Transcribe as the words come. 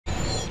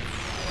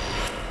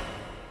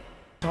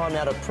Time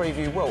now to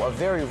preview, well, a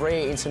very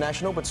rare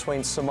international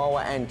between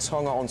Samoa and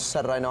Tonga on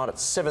Saturday night at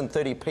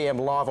 7:30 p.m.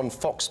 live on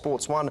Fox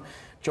Sports 1.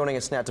 Joining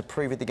us now to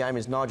preview the game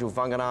is Nigel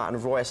Vagana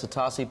and Roy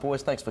Asotasi.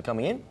 Boys, thanks for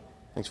coming in.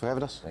 Thanks for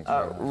having us.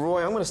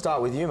 Roy, I'm going to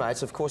start with you,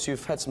 mates. Of course,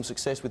 you've had some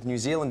success with New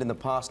Zealand in the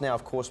past. Now,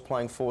 of course,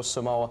 playing for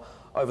Samoa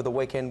over the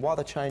weekend. Why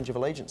the change of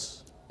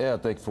allegiance? Yeah, I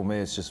think for me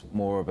it's just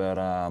more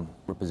about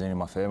representing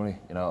my family.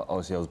 You know,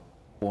 obviously I was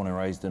born and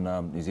raised in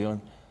New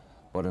Zealand,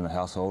 but in the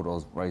household I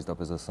was raised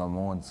up as a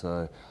Samoan,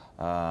 so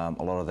a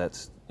lot of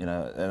that's, you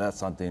know, and that's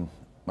something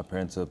my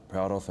parents are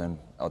proud of, and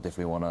I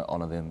definitely want to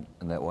honour them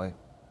in that way.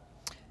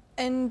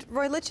 And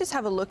Roy, let's just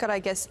have a look at, I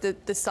guess,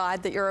 the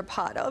side that you're a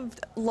part of.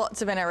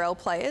 Lots of NRL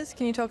players.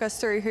 Can you talk us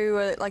through who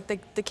are like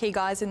the key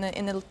guys in the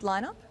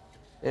lineup?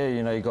 Yeah,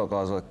 you know, you got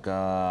guys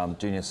like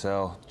Junior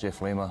Sal,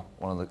 Jeff Lima,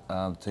 one of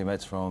the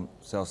teammates from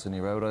South Sydney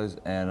Rabbitohs,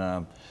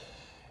 and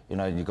you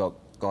know, you got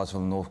guys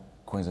from North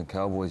Queensland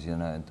Cowboys, you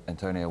know,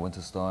 Antonio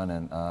Winterstein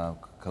and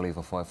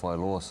Khalifa Whai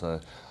Law. So,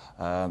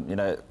 you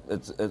know,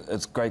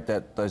 it's great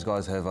that those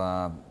guys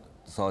have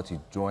decided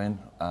to join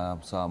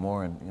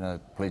Samoa and, you know,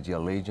 pledge their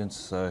allegiance.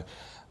 So,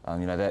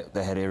 you know,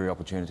 they had every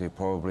opportunity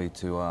probably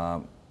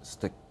to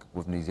stick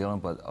with New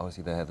Zealand, but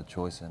obviously they had the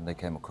choice and they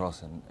came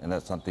across, and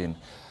that's something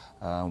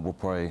we'll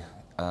probably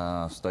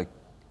stake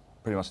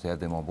pretty much to have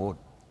them on board.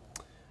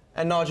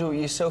 And Nigel,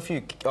 yourself,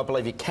 I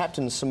believe you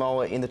captained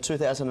Samoa in the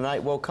 2008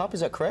 World Cup, is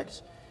that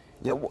correct?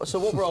 Yep. So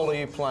what role are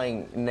you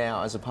playing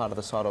now as a part of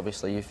the side?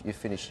 Obviously, you've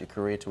finished your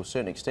career to a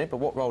certain extent, but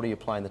what role do you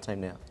play in the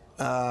team now?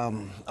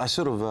 I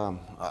sort of,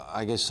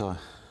 I guess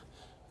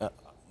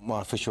my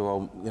official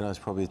role, you know, is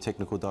probably the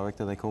technical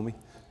director, they call me,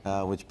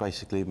 which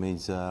basically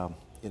means,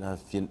 you know,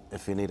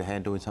 if you need a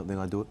hand doing something,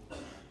 I do it.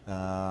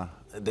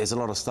 There's a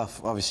lot of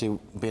stuff. Obviously,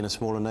 being a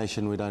smaller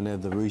nation, we don't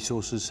have the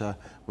resources, so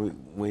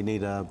we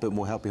need a bit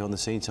more help behind the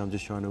scenes. So I'm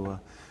just trying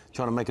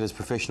to make it as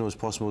professional as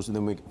possible. And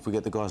then if we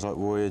get the guys like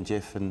Roy and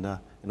Jeff and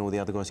all the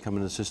other guys coming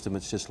in the system,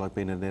 it's just like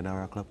being in an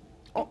NRL club.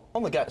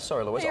 On the game,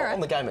 sorry, Louise. On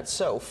the game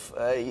itself,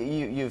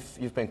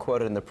 you've been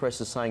quoted in the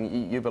press as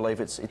saying you believe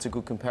it's a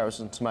good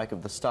comparison to make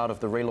of the start of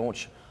the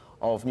relaunch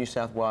of New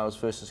South Wales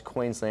versus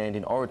Queensland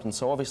in Origin.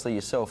 So obviously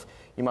yourself,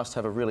 you must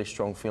have a really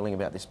strong feeling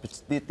about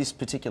this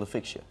particular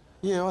fixture.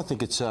 Yeah, I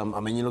think it's. I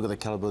mean, you look at the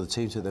calibre of the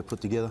teams that they put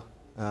together.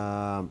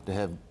 To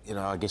have, you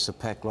know, I guess a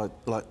pack like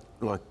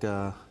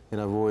you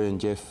know, Roy and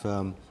Jeff,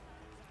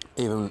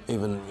 even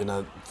you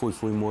know,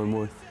 Fui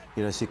Moi,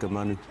 you know, Sika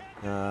Manu,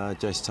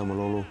 Jason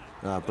Tamalolo,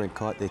 Brent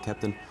Kite, their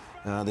captain.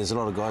 There's a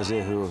lot of guys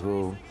there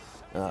who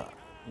are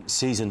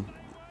seasoned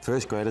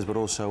first graders, but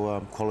also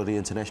quality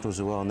internationals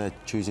as well, and they're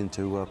choosing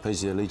to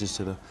pledge their allegiance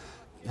to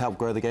help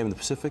grow the game in the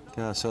Pacific.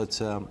 So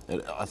it's,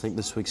 I think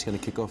this week's going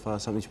to kick off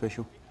something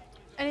special.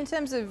 And in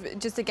terms of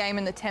just the game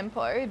and the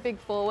tempo, big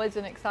forwards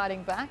and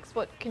exciting backs,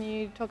 what can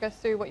you talk us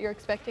through what you're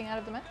expecting out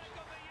of the match?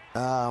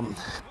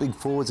 Big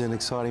forwards and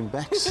exciting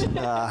backs. You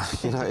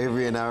know,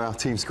 every NRL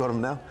team's got them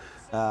now.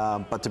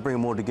 But to bring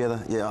them all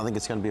together, yeah, I think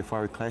it's going to be a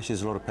fiery clash.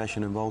 There's a lot of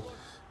passion involved.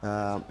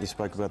 You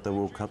spoke about the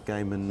World Cup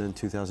game in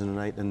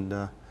 2008 and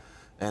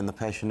the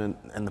passion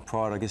and the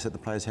pride, I guess, that the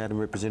players had in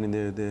representing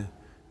their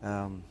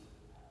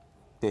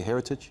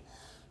heritage.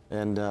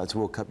 And it's a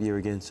World Cup year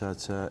again, so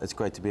it's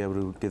great to be able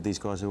to give these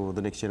guys, or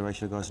the next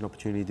generation of guys, an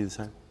opportunity to do the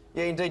same.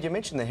 Yeah, indeed. You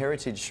mentioned the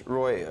heritage,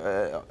 Roy.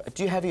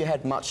 Have you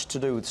had much to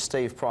do with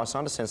Steve Price? I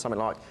understand something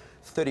like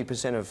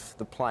 30% of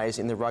the players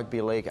in the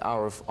rugby league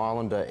are of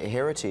Islander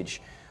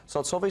heritage. So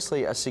it's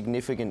obviously a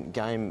significant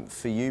game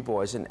for you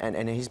boys,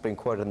 and he's been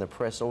quoted in the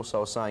press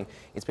also saying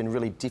it's been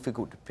really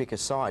difficult to pick a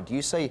side. Do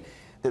you see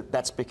that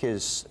that's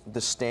because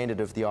the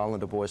standard of the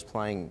Islander boys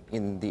playing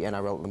in the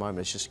NRL at the moment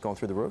has just gone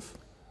through the roof?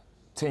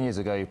 10 years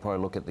ago, you probably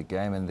look at the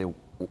game and there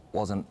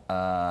wasn't,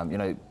 you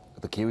know,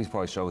 the Kiwis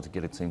probably struggled to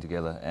get a team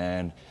together,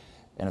 and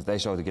if they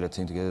struggled to get a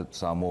team together,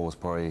 Samoa was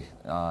probably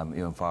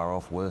even far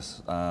off,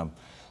 worse.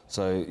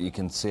 So you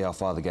can see how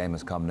far the game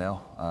has come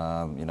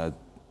now. You know,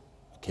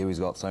 Kiwis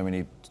got so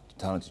many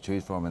talent to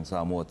choose from, and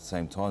Samoa at the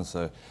same time.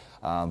 So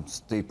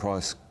Steve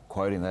Price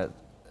quoting that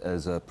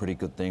is a pretty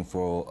good thing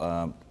for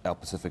our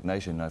Pacific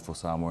nation, you know, for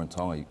Samoa and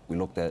Tonga. We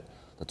looked at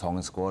the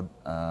Tongan squad.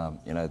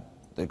 You know,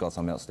 they've got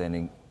some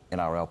outstanding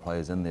NRL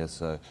players in there,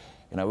 so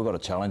you know, we've got a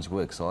challenge.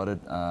 We're excited.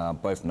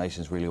 Both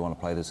nations really want to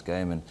play this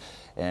game,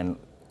 and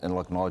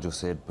like Nigel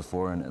said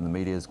before, and the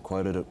media's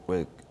quoted it,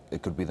 where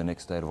it could be the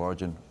next state of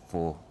origin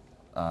for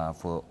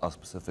us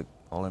Pacific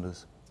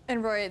Islanders.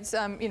 And Roy, it's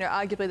you know,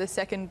 arguably the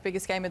second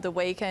biggest game of the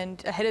week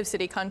and ahead of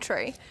City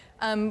Country.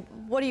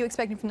 What are you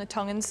expecting from the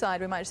Tongan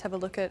side? We might just have a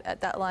look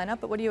at that lineup,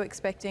 but what are you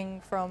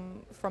expecting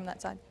from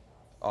that side?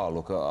 Oh,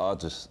 look, I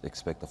just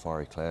expect a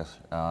fiery clash.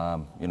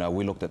 You know,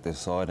 we looked at their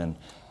side, and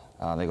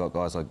they got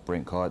guys like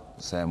Brent Kite,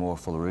 Sam Moore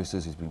for the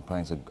Roosters, who's been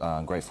playing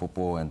some great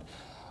football, and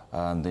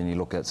then you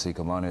look at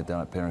Sika Manu down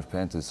at Eels and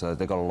Panthers, so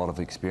they've got a lot of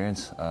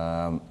experience,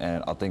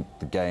 and I think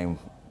the game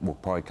will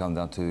probably come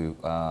down to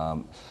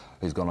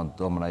who's going to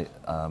dominate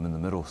in the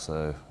middle.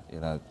 So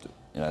you know,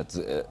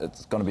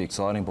 it's going to be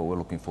exciting, but we're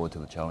looking forward to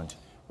the challenge.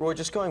 Roy,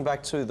 just going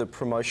back to the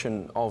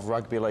promotion of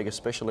rugby league,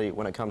 especially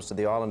when it comes to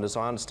the Islanders,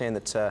 I understand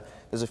that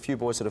there's a few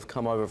boys that have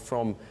come over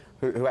from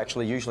who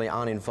actually usually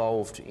aren't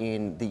involved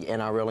in the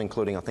NRL,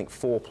 including, I think,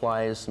 4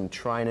 players, some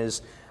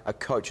trainers, a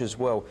coach as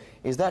well.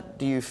 Is that,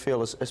 do you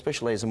feel,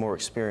 especially as a more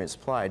experienced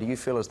player, do you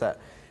feel as that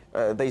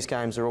these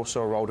games are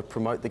also a role to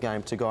promote the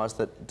game to guys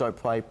that don't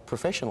play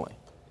professionally?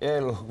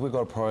 Yeah, look, we've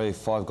got probably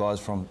 5 guys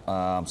from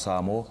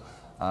Samoa,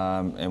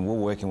 and we're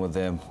working with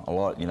them a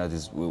lot. You know,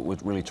 we're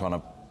really trying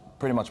to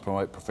pretty much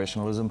promote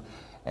professionalism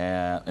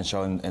and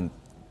showing, and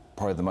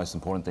probably the most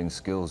important thing,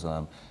 skills.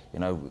 You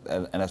know,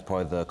 and that's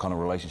probably the kind of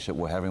relationship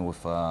we're having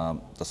with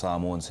the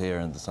Samoans here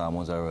and the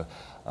Samoans over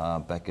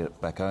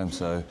back home.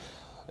 So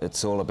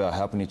it's all about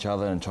helping each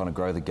other and trying to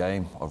grow the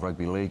game of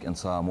rugby league in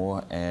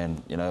Samoa,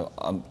 and you know,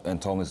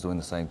 and Tonga's doing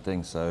the same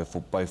thing. So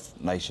for both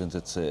nations,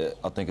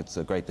 I think it's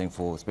a great thing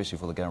especially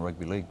for the game of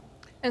rugby league.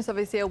 And it's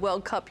obviously a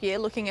World Cup year.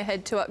 Looking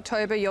ahead to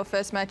October, your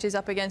first match is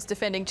up against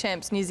defending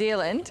champs New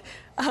Zealand.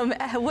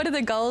 What are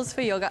the goals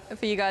for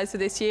you guys for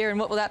this year, and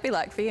what will that be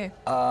like for you?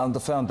 The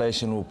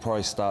foundation will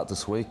probably start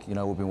this week. You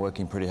know, we've been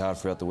working pretty hard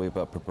throughout the week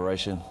about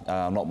preparation.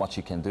 Not much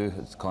you can do;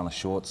 it's kind of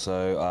short.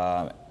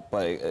 So,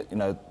 but you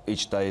know,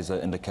 each day is an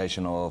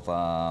indication of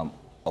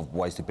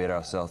ways to better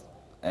ourselves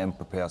and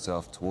prepare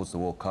ourselves towards the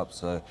World Cup.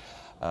 So.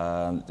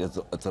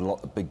 It's a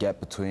big gap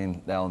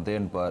between now and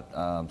then, but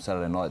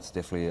Saturday night's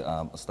definitely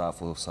a start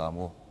for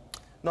Samoa.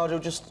 Nigel,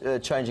 just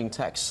changing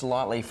tack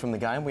slightly from the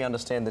game, we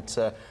understand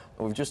that,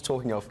 we were just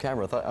talking off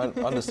camera, I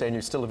understand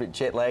you're still a bit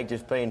jet lagged.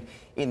 You've been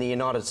in the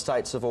United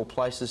States of all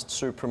places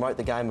to promote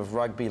the game of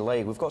rugby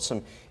league. We've got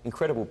some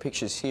incredible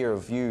pictures here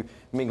of you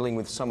mingling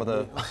with some of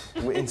the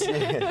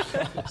the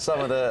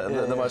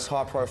most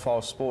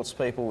high-profile sports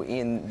people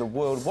in the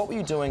world. What were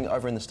you doing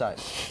over in the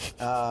States?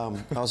 I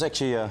was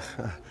actually,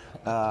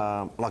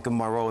 like in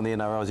my role in the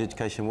NRL as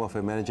Education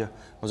Welfare Manager,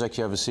 I was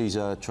actually overseas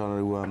trying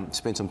to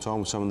spend some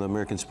time with some of the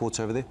American sports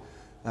over there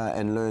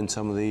and learn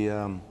some of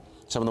the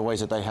ways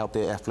that they help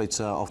their athletes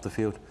off the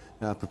field,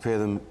 prepare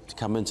them to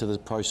come into the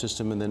pro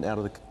system and then out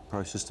of the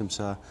pro system.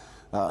 So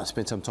I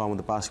spent some time with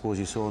the basketballs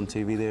you saw on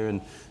TV there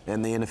and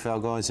the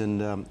NFL guys,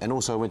 and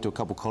also I went to a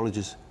couple of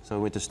colleges. So I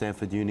went to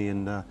Stanford Uni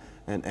and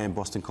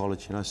Boston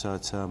College. You know, so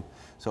it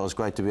was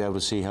great to be able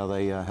to see how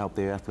they help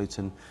their athletes,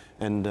 and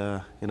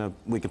you know,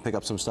 we can pick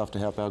up some stuff to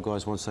help our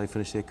guys once they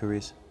finish their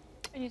careers.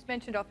 And you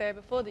mentioned off air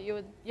before that you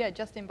were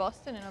just in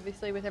Boston, and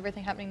obviously with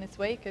everything happening this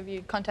week, have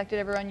you contacted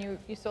everyone you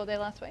saw there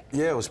last week?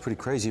 Yeah, it was pretty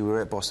crazy. We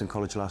were at Boston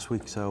College last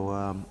week,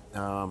 so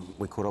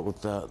we caught up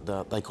with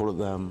they call it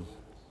the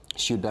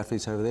student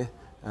athletes over there.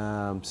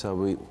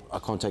 So I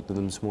contacted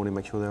them this morning,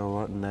 make sure they're all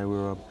right, and they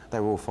were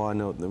all fine.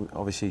 They were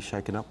obviously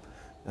shaken up.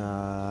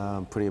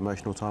 Pretty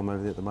emotional time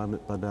over there at the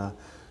moment, but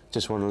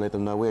just wanted to let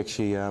them know. We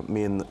actually,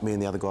 me and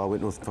the other guy I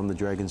went with from the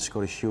Dragons,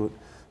 Scotty Stewart,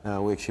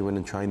 we actually went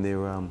and trained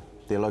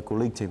their local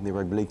league team, their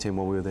rugby league team,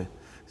 while we were there.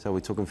 So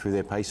we took them through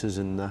their paces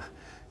and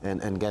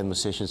gave them a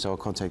session. So I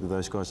contacted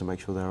those guys to make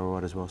sure they were all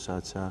right as well. So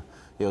it's yeah,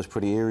 it was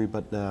pretty eerie,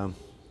 but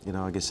you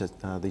know, I guess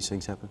that these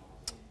things happen.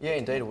 Yeah,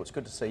 indeed. Well, it's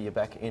good to see you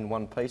back in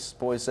one piece.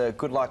 Boys,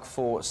 good luck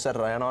for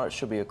Saturday night. It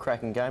should be a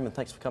cracking game, and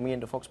thanks for coming in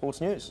to Fox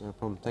Sports News. No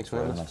problem. Thanks for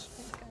having us.